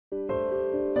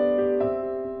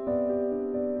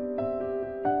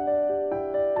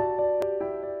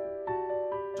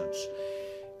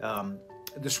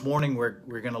This morning we're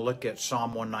going to look at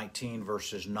Psalm 119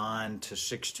 verses 9 to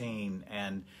 16,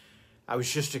 and I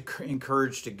was just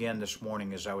encouraged again this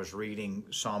morning as I was reading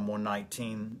Psalm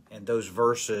 119 and those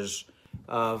verses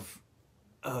of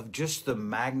just the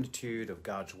magnitude of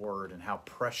God's Word and how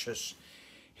precious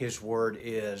His Word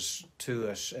is to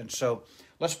us. And so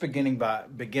let's begin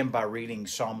by reading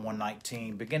Psalm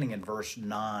 119, beginning in verse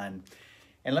 9.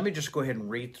 And let me just go ahead and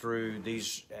read through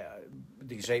these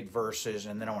 8 verses,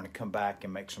 and then I want to come back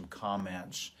and make some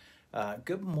comments.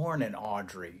 Good morning,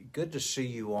 Audrey. Good to see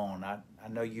you on. I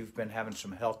know you've been having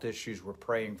some health issues. We're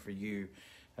praying for you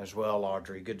as well,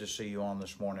 Audrey. Good to see you on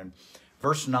this morning.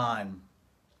 Verse 9,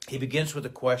 he begins with a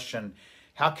question: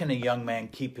 how can a young man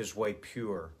keep his way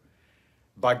pure?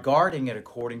 By guarding it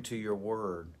according to your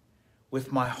word.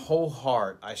 With my whole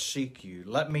heart I seek you.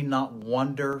 Let me not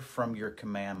wander from your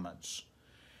commandments.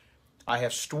 I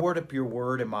have stored up your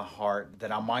word in my heart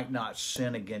that I might not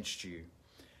sin against you.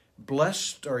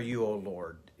 Blessed are you, O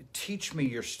Lord. Teach me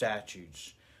your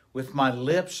statutes. With my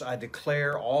lips I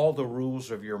declare all the rules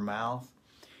of your mouth.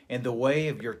 In the way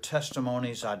of your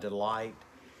testimonies I delight,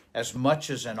 as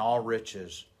much as in all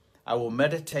riches. I will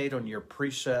meditate on your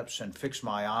precepts and fix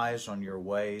my eyes on your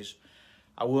ways.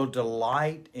 I will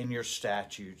delight in your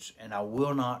statutes, and I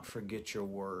will not forget your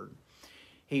word.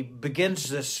 He begins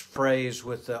this phrase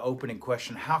with the opening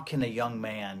question: how can a young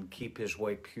man keep his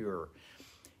way pure?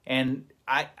 And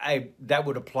that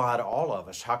would apply to all of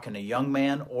us. How can a young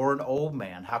man or an old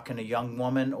man, how can a young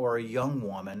woman or a young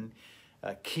woman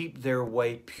keep their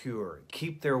way pure,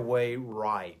 keep their way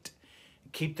right,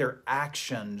 keep their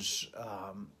actions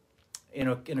in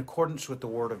accordance with the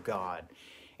Word of God?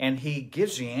 And he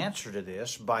gives the answer to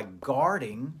this by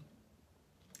guarding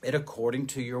it according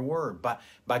to your word,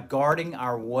 by guarding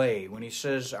our way. When he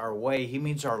says our way, he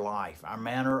means our life, our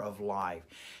manner of life.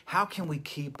 How can we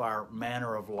keep our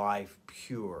manner of life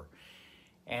pure?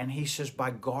 And he says by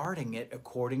guarding it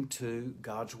according to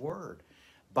God's word,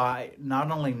 by not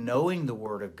only knowing the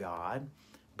word of God,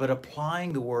 but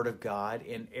applying the word of God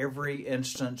in every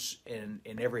instance, in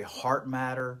every heart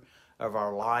matter of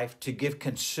our life, to give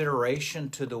consideration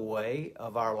to the way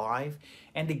of our life,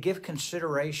 and to give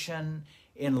consideration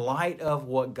in light of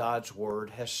what God's Word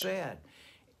has said.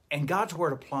 And God's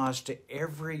Word applies to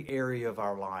every area of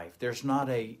our life. There's not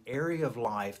an area of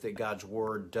life that God's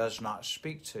Word does not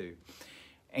speak to.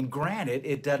 And granted,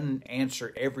 it doesn't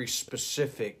answer every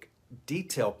specific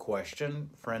detail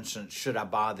question. For instance, should I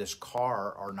buy this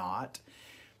car or not?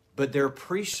 But there are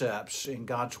precepts in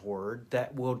God's Word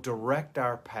that will direct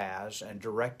our paths and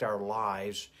direct our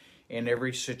lives in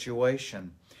every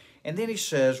situation. And then he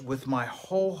says, with my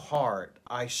whole heart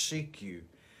I seek you.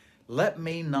 Let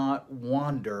me not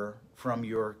wander from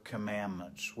your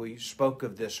commandments. We spoke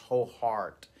of this whole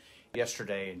heart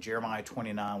yesterday. In Jeremiah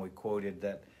 29, we quoted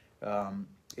that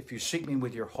if you seek me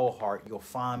with your whole heart, you'll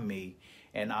find me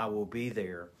and I will be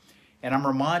there. And I'm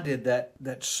reminded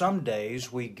that some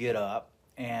days we get up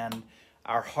and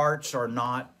our hearts are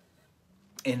not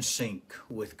in sync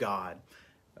with God.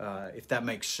 If that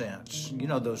makes sense. You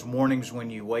know, those mornings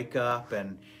when you wake up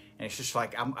and it's just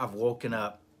like I've woken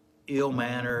up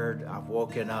ill-mannered, I've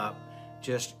woken up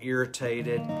just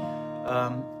irritated.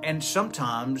 And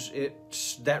sometimes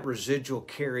it's that residual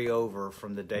carryover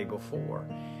from the day before.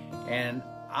 And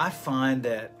I find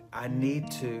that I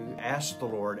need to ask the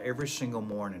Lord every single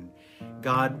morning,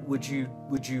 God, would you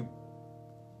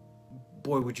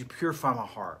purify my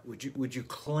heart? Would you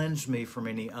cleanse me from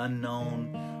any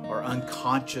unknown or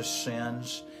unconscious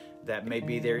sins that may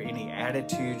be there, any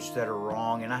attitudes that are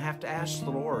wrong? And I have to ask the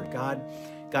Lord, God,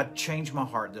 change my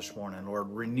heart this morning, Lord,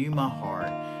 renew my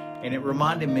heart. And it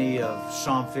reminded me of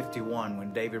Psalm 51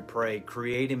 when David prayed,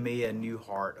 create in me a new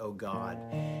heart, O God.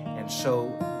 And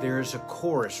so there is a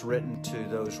chorus written to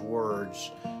those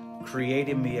words, create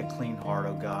in me a clean heart,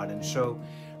 O God. And so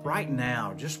right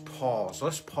now, just pause.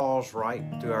 Let's pause right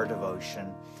through our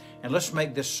devotion. And let's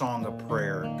make this song a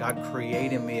prayer. God,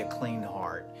 create in me a clean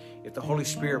heart. If the Holy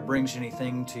Spirit brings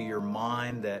anything to your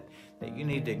mind that you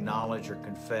need to acknowledge or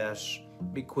confess,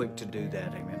 be quick to do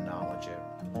that and acknowledge it.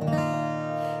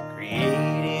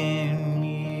 Create in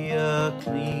me a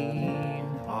clean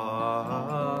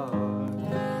heart,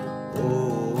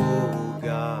 oh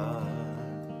God,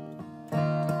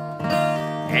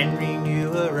 and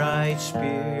renew a right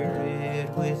spirit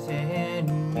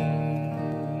within me.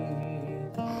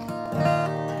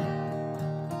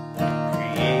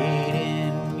 Create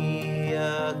in me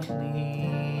a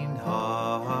clean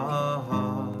heart,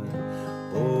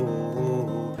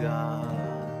 oh God,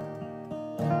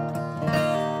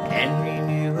 and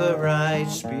renew a right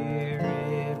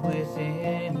spirit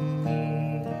within me.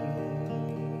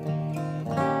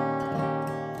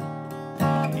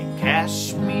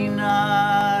 Cast me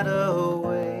not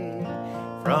away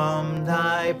from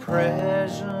thy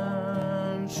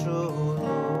presence, O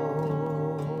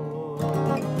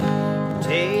Lord.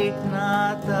 Take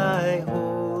not thy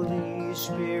Holy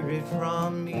Spirit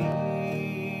from me.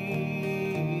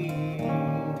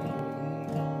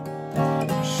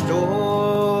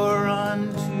 Restore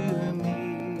unto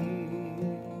me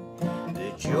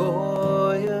the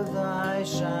joy of thy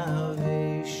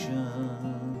salvation,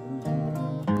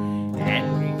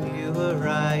 and renew a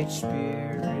right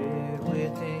spirit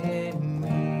within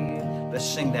me. Let's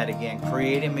sing that again.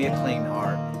 Create in me a clean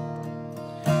heart.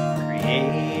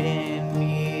 Create in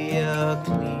me a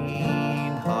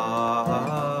clean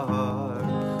heart,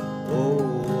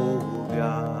 oh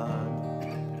God,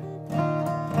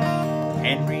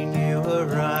 and renew a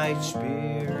right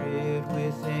spirit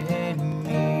within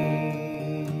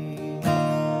me.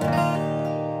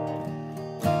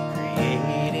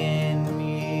 Create in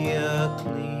me a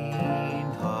clean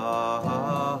heart,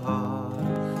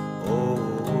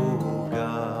 oh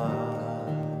God,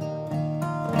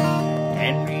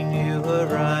 and renew a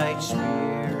right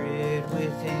spirit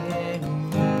within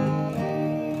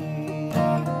me.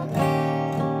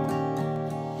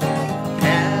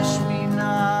 Cast me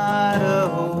not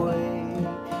away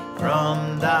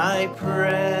from thy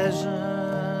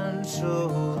presence, O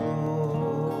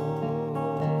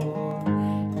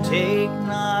Lord. Take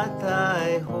not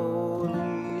thy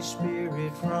Holy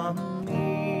Spirit from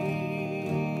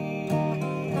me.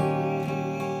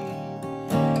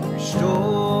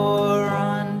 Restore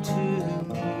unto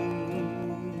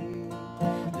me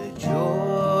the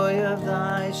joy of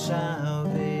thy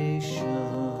salvation,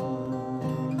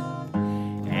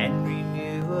 and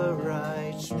renew a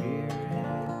right spirit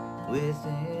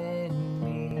within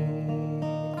me.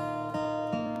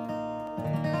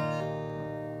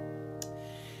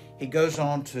 He goes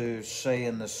on to say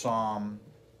in the psalm,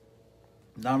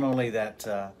 not only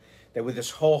that with his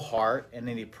whole heart, and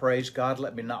then he prays, God,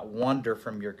 let me not wander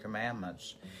from your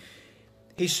commandments.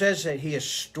 He says that he has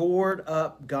stored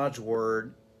up God's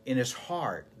word in his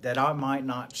heart, that I might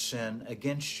not sin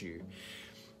against you.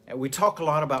 And we talk a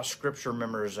lot about scripture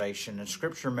memorization, and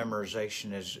scripture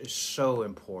memorization is so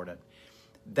important,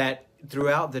 that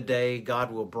throughout the day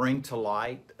God will bring to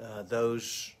light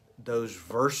those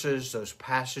verses, those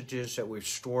passages that we've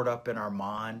stored up in our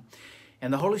mind.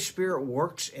 And the Holy Spirit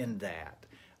works in that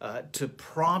to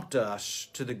prompt us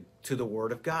to the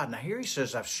Word of God. Now here he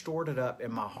says, I've stored it up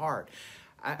in my heart.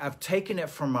 I've taken it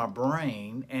from my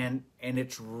brain and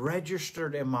it's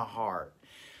registered in my heart,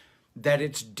 that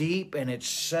it's deep and it's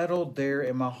settled there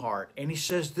in my heart. And he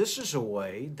says this is a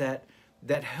way that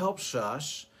helps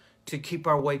us to keep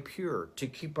our way pure, to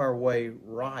keep our way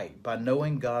right, by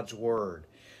knowing God's Word.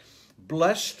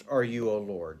 Blessed are you, O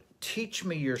Lord. Teach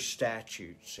me your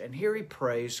statutes. And here he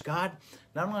prays, God,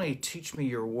 not only teach me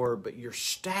your word, but your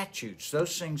statutes,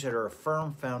 those things that are a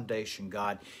firm foundation,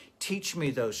 God, teach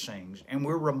me those things. And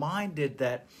we're reminded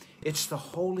that it's the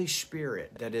Holy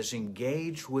Spirit that is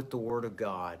engaged with the Word of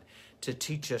God to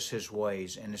teach us his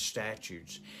ways and his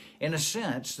statutes. In a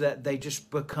sense that they just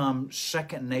become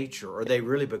second nature, or they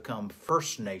really become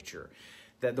first nature.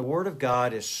 That the Word of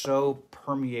God is so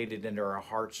permeated into our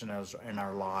hearts and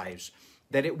our lives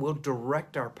that it will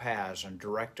direct our paths and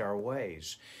direct our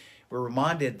ways. We're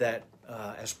reminded that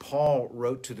as Paul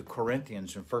wrote to the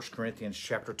Corinthians in 1 Corinthians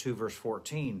chapter 2, verse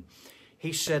 14,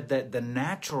 he said that the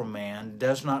natural man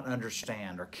does not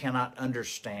understand or cannot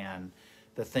understand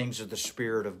the things of the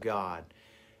Spirit of God,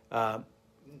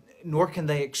 nor can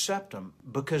they accept them,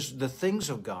 because the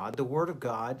things of God, the Word of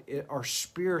God, are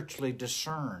spiritually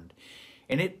discerned.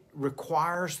 And it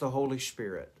requires the Holy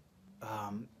Spirit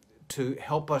to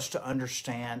help us to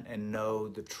understand and know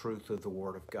the truth of the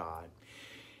Word of God.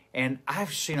 And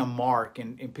I've seen a mark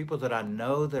in people that I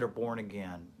know that are born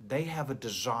again. They have a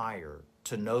desire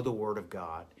to know the Word of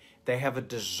God. They have a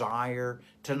desire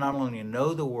to not only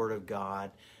know the Word of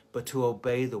God, but to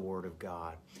obey the Word of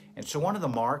God. And so one of the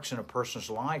marks in a person's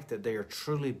life that they are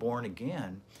truly born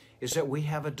again is that we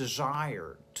have a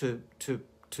desire to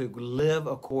live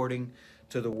according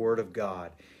to the Word of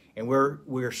God. And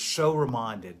we're so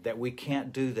reminded that we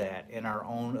can't do that in our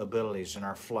own abilities, in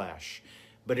our flesh,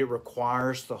 but it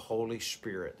requires the Holy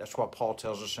Spirit. That's what Paul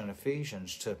tells us in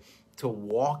Ephesians, to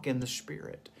walk in the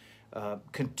Spirit,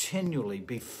 continually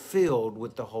be filled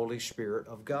with the Holy Spirit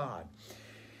of God.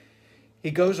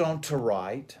 He goes on to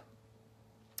write,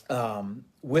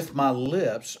 with my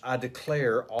lips I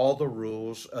declare all the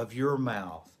rules of your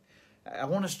mouth. I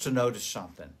want us to notice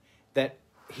something, that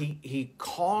he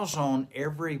calls on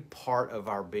every part of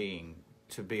our being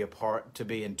to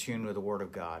be in tune with the Word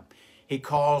of God. He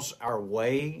calls our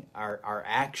way, our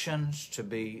actions to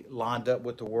be lined up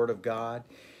with the Word of God.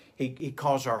 He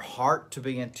calls our heart to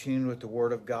be in tune with the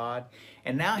Word of God.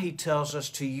 And now he tells us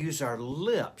to use our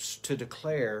lips to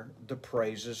declare the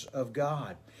praises of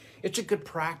God. It's a good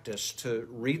practice to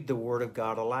read the Word of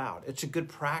God aloud. It's a good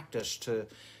practice to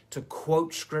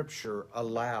quote Scripture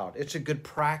aloud. It's a good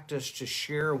practice to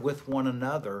share with one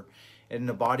another in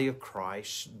the body of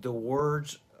Christ the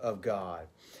words of God.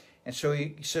 And so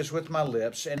he says, with my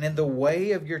lips, and in the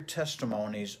way of your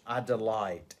testimonies I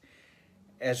delight,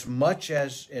 as much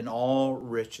as in all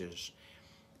riches.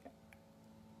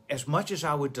 As much as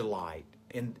I would delight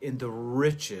in the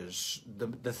riches,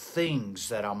 the things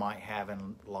that I might have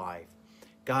in life.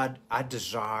 God, I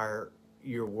desire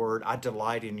your word. I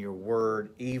delight in your word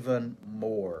even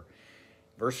more.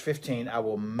 Verse 15, I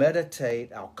will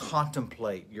meditate, I'll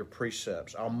contemplate your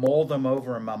precepts. I'll mull them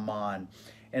over in my mind,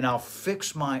 and I'll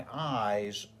fix my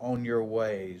eyes on your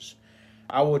ways.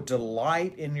 I will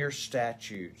delight in your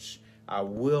statutes. I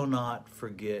will not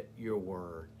forget your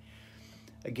word.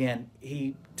 Again,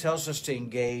 he tells us to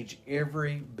engage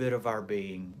every bit of our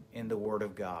being in the Word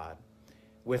of God.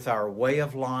 With our way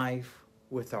of life,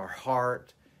 with our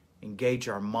heart, engage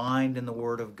our mind in the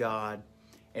Word of God,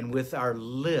 and with our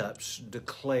lips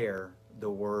declare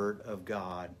the Word of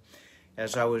God.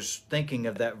 As I was thinking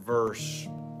of that verse,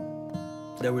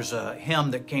 there was a hymn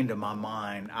that came to my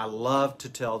mind. I love to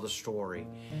tell the story.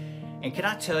 And can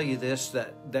I tell you this,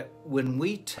 that when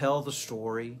we tell the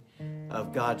story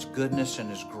of God's goodness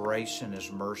and His grace and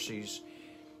His mercies,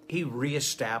 He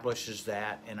reestablishes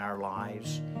that in our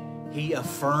lives. He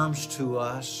affirms to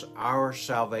us our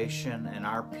salvation and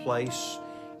our place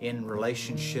in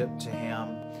relationship to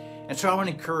Him. And so I want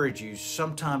to encourage you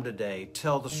sometime today,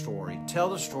 tell the story. Tell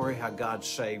the story how God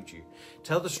saved you.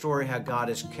 Tell the story how God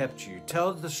has kept you.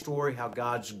 Tell the story how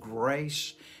God's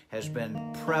grace has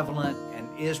been prevalent and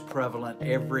is prevalent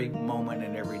every moment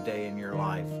and every day in your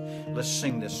life. Let's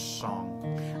sing this song.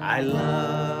 I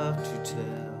love to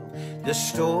tell the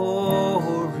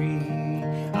story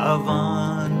of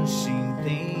unseen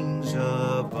things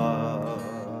above,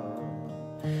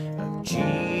 of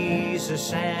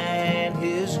Jesus and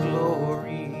His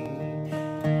glory,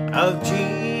 of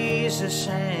Jesus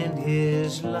and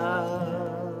His love.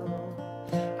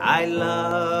 I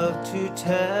love to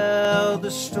tell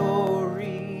the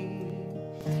story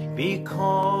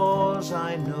because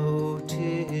I know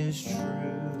 'tis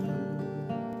true.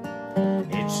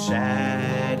 It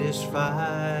satisfies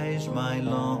my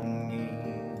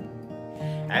longing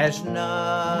as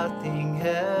nothing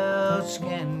else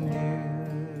can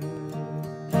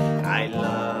do. I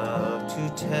love to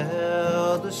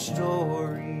tell the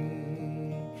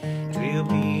story. 'Twill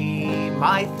be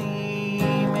my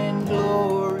theme and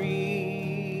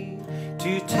glory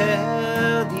to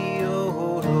tell the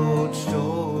old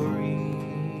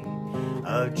story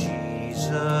of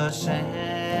Jesus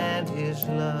and His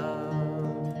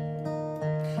love.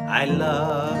 I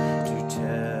love to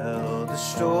tell the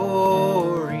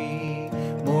story,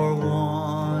 more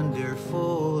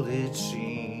wonderful it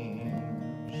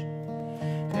seems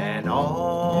than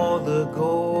all the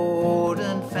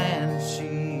golden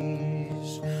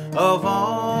fancies of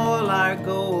all our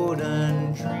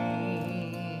golden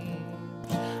dreams.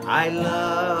 I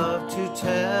love to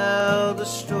tell the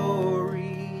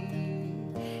story,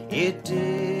 it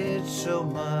did so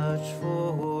much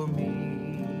for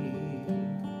me,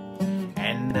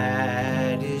 and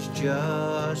that is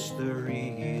just the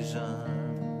reason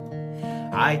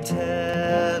I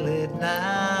tell it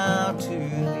now to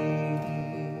thee.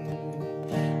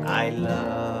 I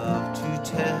love to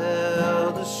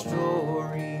tell the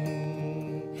story,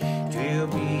 'twill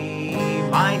be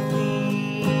my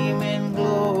theme and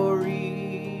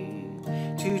glory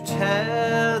to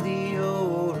tell the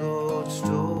old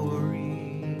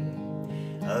story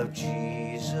of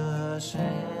Jesus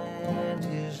and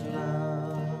His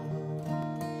love.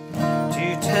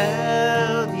 To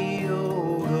tell the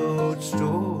old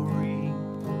story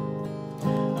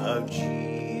of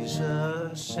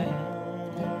Jesus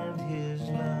and His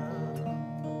love.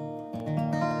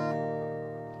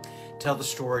 Tell the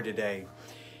story today.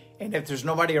 And if there's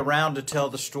nobody around to tell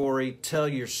the story, tell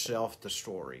yourself the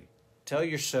story. Tell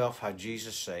yourself how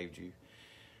Jesus saved you.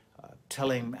 Tell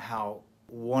Him how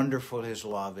wonderful His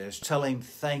love is. Tell Him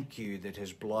thank you that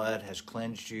His blood has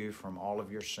cleansed you from all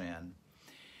of your sin,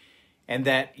 and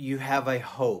that you have a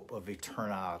hope of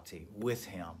eternity with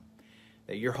Him,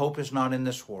 that your hope is not in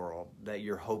this world, that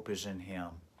your hope is in Him.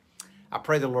 I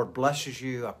pray the Lord blesses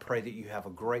you. I pray that you have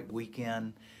a great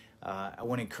weekend. I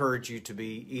want to encourage you to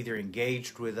be either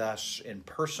engaged with us in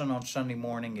person on Sunday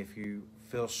morning if you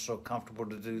feel so comfortable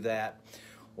to do that,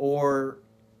 or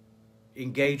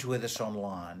engage with us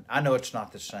online. I know it's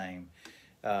not the same,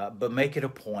 but make it a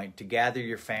point to gather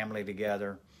your family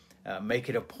together. Make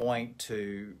it a point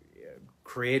to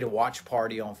create a watch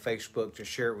party on Facebook, to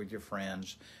share it with your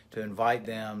friends, to invite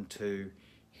them to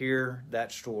hear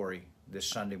that story this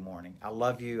Sunday morning. I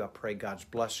love you. I pray God's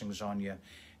blessings on you.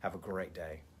 Have a great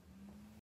day.